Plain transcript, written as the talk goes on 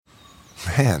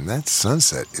Man, that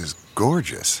sunset is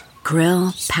gorgeous.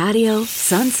 Grill, patio,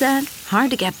 sunset.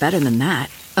 Hard to get better than that.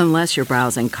 Unless you're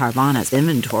browsing Carvana's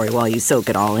inventory while you soak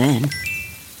it all in.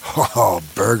 Oh,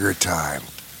 burger time.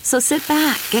 So sit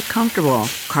back, get comfortable.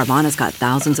 Carvana's got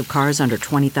thousands of cars under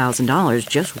 $20,000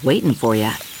 just waiting for you.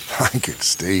 I could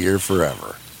stay here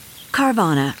forever.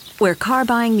 Carvana, where car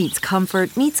buying meets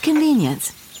comfort meets convenience.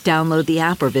 Download the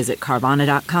app or visit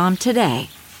Carvana.com today.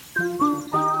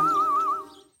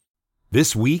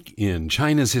 This week in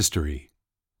China's history,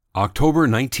 October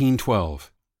 1912.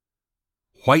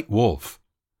 White Wolf,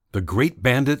 the Great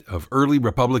Bandit of Early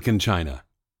Republican China.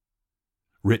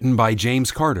 Written by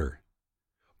James Carter.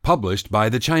 Published by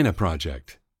the China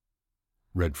Project.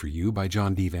 Read for you by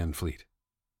John D. Van Fleet.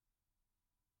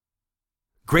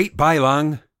 Great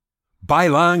Bailang.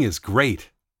 Bailang is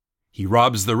great. He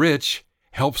robs the rich,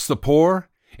 helps the poor,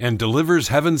 and delivers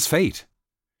heaven's fate.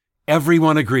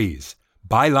 Everyone agrees,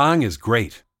 Bailang is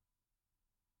great.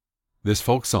 This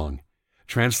folk song,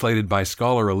 translated by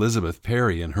scholar Elizabeth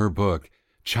Perry in her book,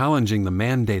 Challenging the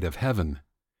Mandate of Heaven,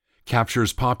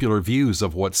 captures popular views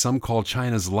of what some call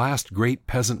China's last great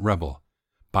peasant rebel,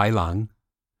 Bailang,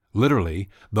 literally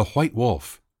the White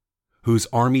Wolf, whose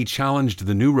army challenged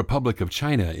the new Republic of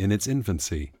China in its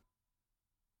infancy.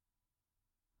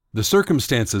 The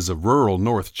circumstances of rural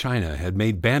North China had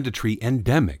made banditry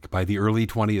endemic by the early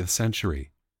 20th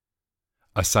century.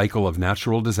 A cycle of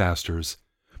natural disasters,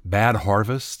 bad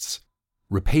harvests,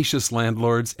 rapacious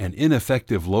landlords, and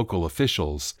ineffective local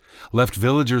officials left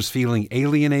villagers feeling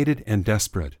alienated and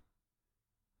desperate.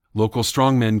 Local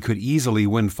strongmen could easily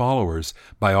win followers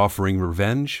by offering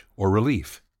revenge or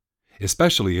relief,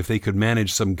 especially if they could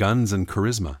manage some guns and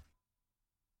charisma.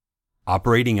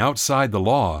 Operating outside the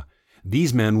law,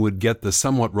 these men would get the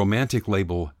somewhat romantic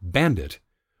label bandit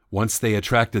once they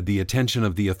attracted the attention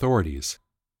of the authorities.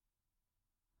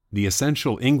 The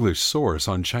essential English source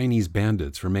on Chinese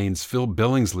bandits remains Phil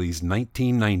Billingsley's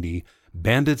 1990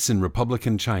 Bandits in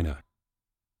Republican China.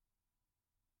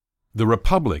 The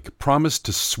Republic promised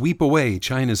to sweep away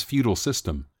China's feudal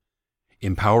system,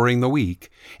 empowering the weak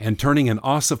and turning an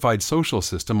ossified social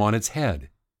system on its head.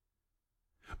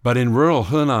 But in rural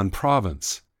Henan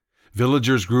province,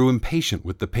 villagers grew impatient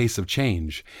with the pace of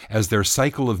change as their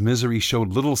cycle of misery showed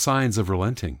little signs of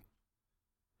relenting.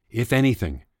 If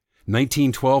anything,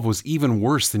 1912 was even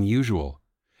worse than usual,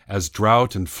 as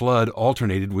drought and flood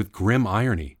alternated with grim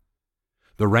irony.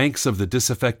 The ranks of the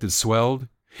disaffected swelled,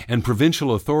 and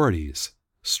provincial authorities,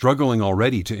 struggling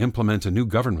already to implement a new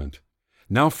government,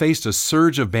 now faced a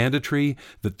surge of banditry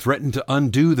that threatened to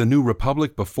undo the new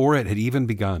republic before it had even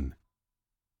begun.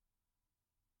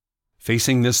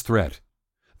 Facing this threat,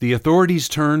 the authorities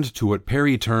turned to what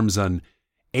Perry terms an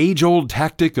age-old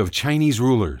tactic of Chinese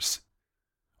rulers,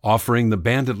 offering the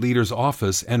bandit leaders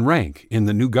office and rank in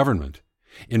the new government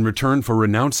in return for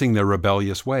renouncing their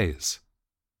rebellious ways.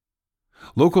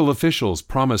 Local officials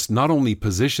promised not only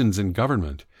positions in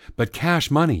government, but cash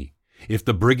money if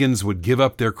the brigands would give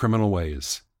up their criminal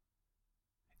ways.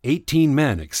 18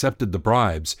 men accepted the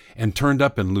bribes and turned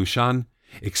up in Lushan,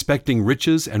 expecting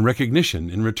riches and recognition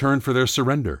in return for their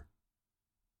surrender.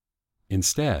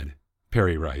 Instead,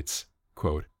 Perry writes,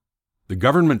 quote, "The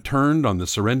government turned on the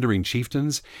surrendering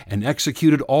chieftains and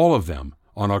executed all of them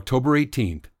on October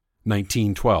 18,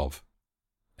 1912.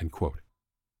 End quote.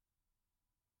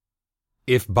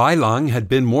 If Bailang had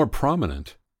been more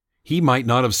prominent, he might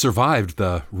not have survived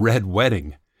the Red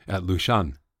Wedding at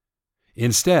Lushan.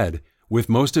 Instead, with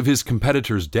most of his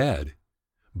competitors dead,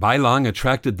 Bailang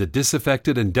attracted the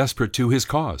disaffected and desperate to his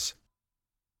cause.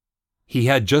 He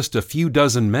had just a few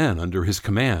dozen men under his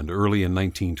command early in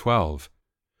 1912.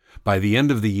 By the end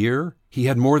of the year, he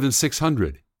had more than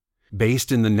 600,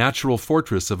 based in the natural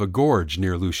fortress of a gorge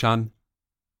near Lushan.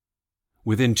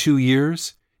 Within 2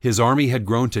 years, his army had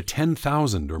grown to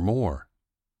 10,000 or more.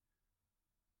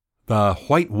 The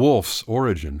White Wolf's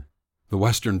origin, the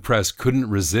Western press couldn't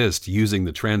resist using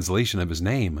the translation of his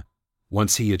name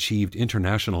once he achieved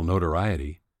international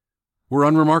notoriety, were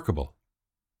unremarkable.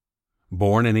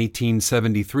 Born in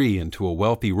 1873 into a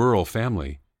wealthy rural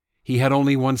family, he had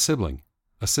only one sibling,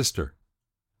 a sister,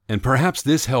 and perhaps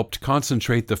this helped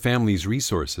concentrate the family's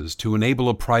resources to enable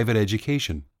a private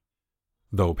education,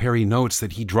 though Perry notes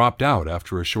that he dropped out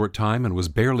after a short time and was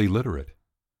barely literate.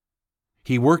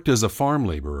 He worked as a farm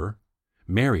laborer,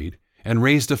 married, and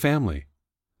raised a family,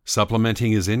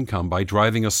 supplementing his income by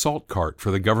driving a salt cart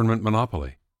for the government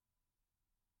monopoly.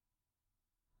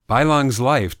 Bailang's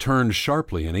life turned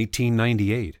sharply in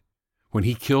 1898 when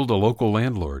he killed a local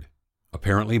landlord,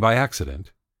 apparently by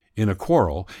accident, in a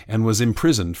quarrel and was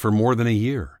imprisoned for more than a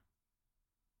year.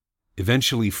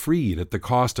 eventually freed at the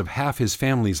cost of half his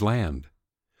family's land,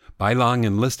 Bailang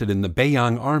enlisted in the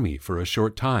Beiyang army for a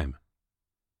short time.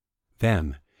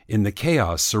 Then, in the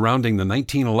chaos surrounding the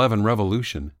 1911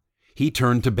 revolution, he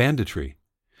turned to banditry,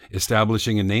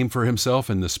 establishing a name for himself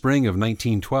in the spring of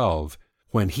 1912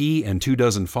 when he and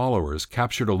 24 followers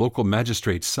captured a local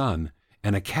magistrate's son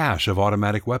and a cache of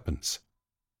automatic weapons.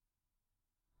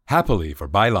 Happily for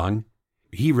Bailang,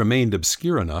 he remained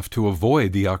obscure enough to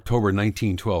avoid the October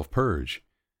 1912 purge,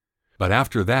 but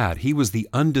after that he was the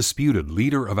undisputed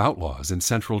leader of outlaws in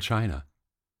central China.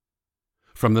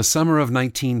 From the summer of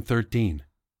 1913,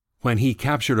 when he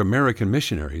captured American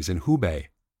missionaries in Hubei,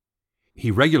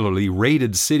 he regularly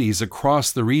raided cities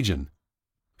across the region,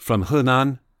 from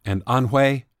Henan and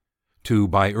Anhui to,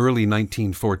 by early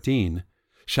 1914,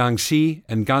 Shaanxi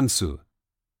and Gansu.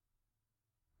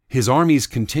 His armies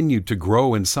continued to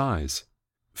grow in size,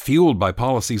 fueled by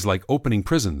policies like opening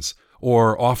prisons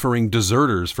or offering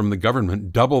deserters from the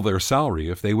government double their salary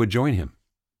if they would join him.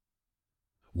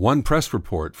 One press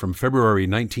report from February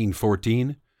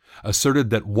 1914 asserted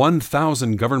that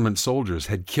 1,000 government soldiers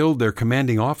had killed their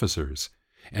commanding officers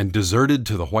and deserted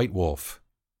to the White Wolf.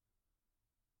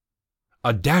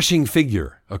 A dashing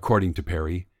figure, according to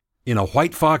Perry, in a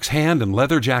white fox hand and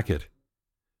leather jacket,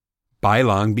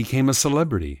 Bailang became a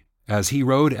celebrity as he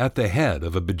rode at the head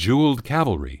of a bejeweled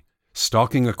cavalry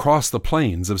stalking across the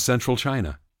plains of central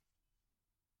China.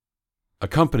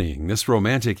 Accompanying this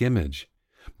romantic image,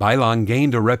 Bailang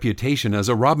gained a reputation as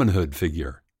a Robin Hood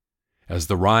figure, as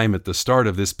the rhyme at the start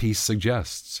of this piece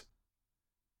suggests.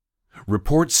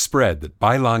 Reports spread that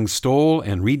Bailang stole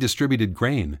and redistributed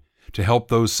grain to help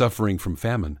those suffering from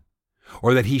famine,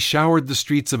 or that he showered the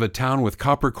streets of a town with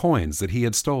copper coins that he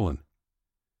had stolen.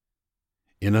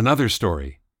 In another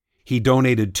story, he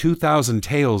donated 2,000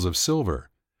 taels of silver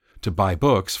to buy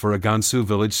books for a Gansu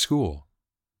village school.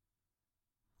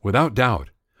 Without doubt,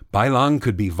 Bailang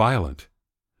could be violent,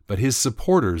 but his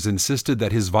supporters insisted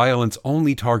that his violence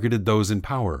only targeted those in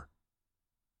power.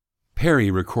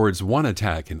 Perry records one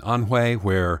attack in Anhui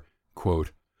where,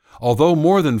 quote, although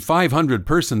more than 500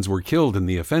 persons were killed in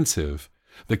the offensive,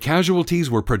 the casualties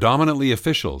were predominantly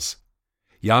officials,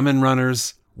 yamen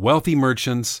runners, wealthy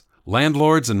merchants,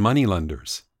 landlords, and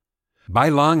moneylenders.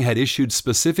 Bailang had issued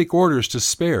specific orders to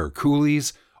spare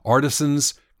coolies,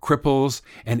 artisans, cripples,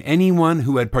 and anyone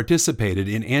who had participated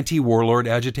in anti-warlord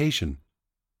agitation.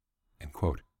 End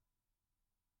quote.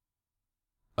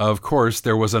 Of course,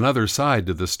 there was another side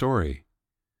to the story.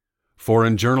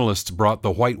 Foreign journalists brought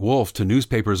the White Wolf to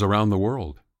newspapers around the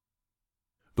world.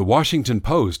 The Washington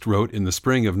Post wrote in the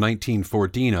spring of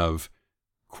 1914 of,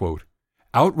 quote,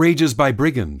 outrages by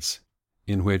brigands,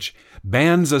 in which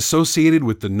bands associated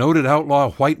with the noted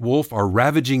outlaw White Wolf are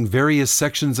ravaging various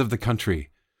sections of the country,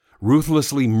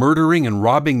 ruthlessly murdering and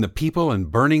robbing the people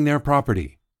and burning their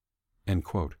property. End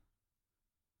quote.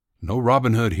 No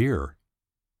Robin Hood here.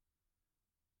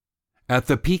 At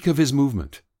the peak of his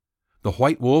movement, the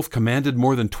White Wolf commanded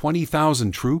more than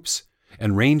 20,000 troops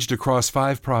and ranged across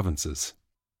 5 provinces.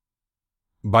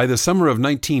 By the summer of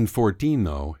 1914,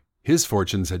 though, his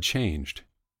fortunes had changed.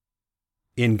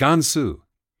 In Gansu,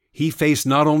 he faced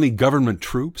not only government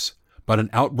troops, but an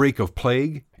outbreak of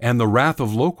plague and the wrath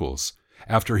of locals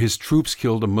after his troops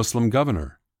killed a Muslim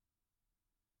governor.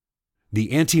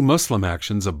 The anti-Muslim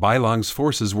actions of Bailang's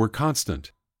forces were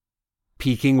constant,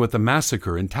 peaking with a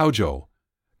massacre in Taozhou,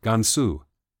 Gansu,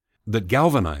 that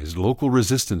galvanized local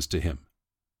resistance to him.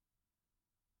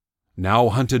 Now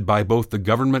hunted by both the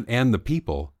government and the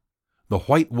people, the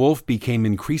White Wolf became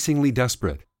increasingly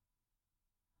desperate.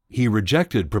 He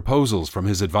rejected proposals from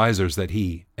his advisors that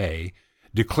he, A,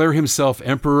 declare himself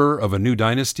emperor of a new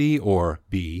dynasty, or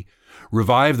B,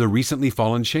 revive the recently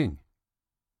fallen Qing.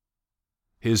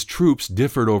 His troops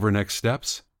differed over next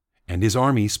steps, and his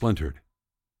army splintered.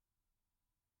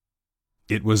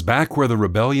 It was back where the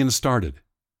rebellion started,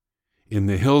 in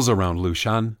the hills around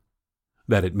Lushan,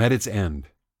 that it met its end.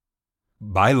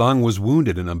 Bailang was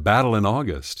wounded in a battle in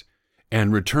August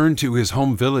and returned to his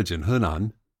home village in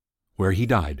Henan, where he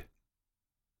died.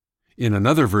 In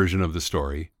another version of the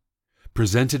story,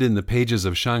 presented in the pages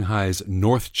of Shanghai's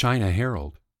North China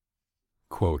Herald,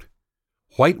 quote,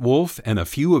 White Wolf and a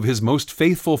few of his most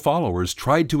faithful followers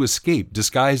tried to escape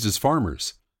disguised as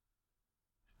farmers.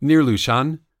 Near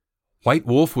Lushan, White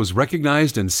Wolf was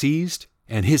recognized and seized,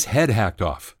 and his head hacked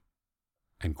off.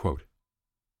 End quote.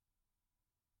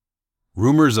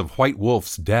 Rumors of White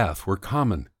Wolf's death were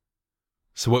common,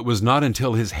 so it was not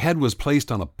until his head was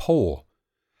placed on a pole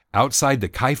outside the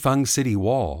Kaifeng city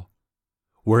wall,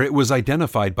 where it was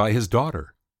identified by his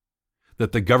daughter,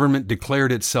 that the government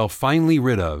declared itself finally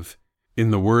rid of, In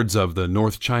the words of the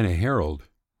North China Herald,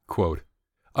 quote,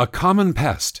 "A common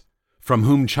pest from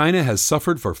whom China has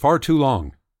suffered for far too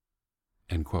long."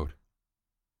 End quote.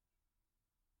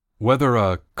 Whether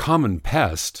a common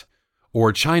pest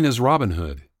or China's Robin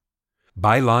Hood,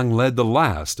 Bailang led the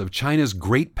last of China's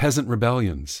great peasant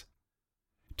rebellions,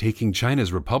 taking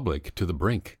China's republic to the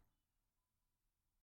brink.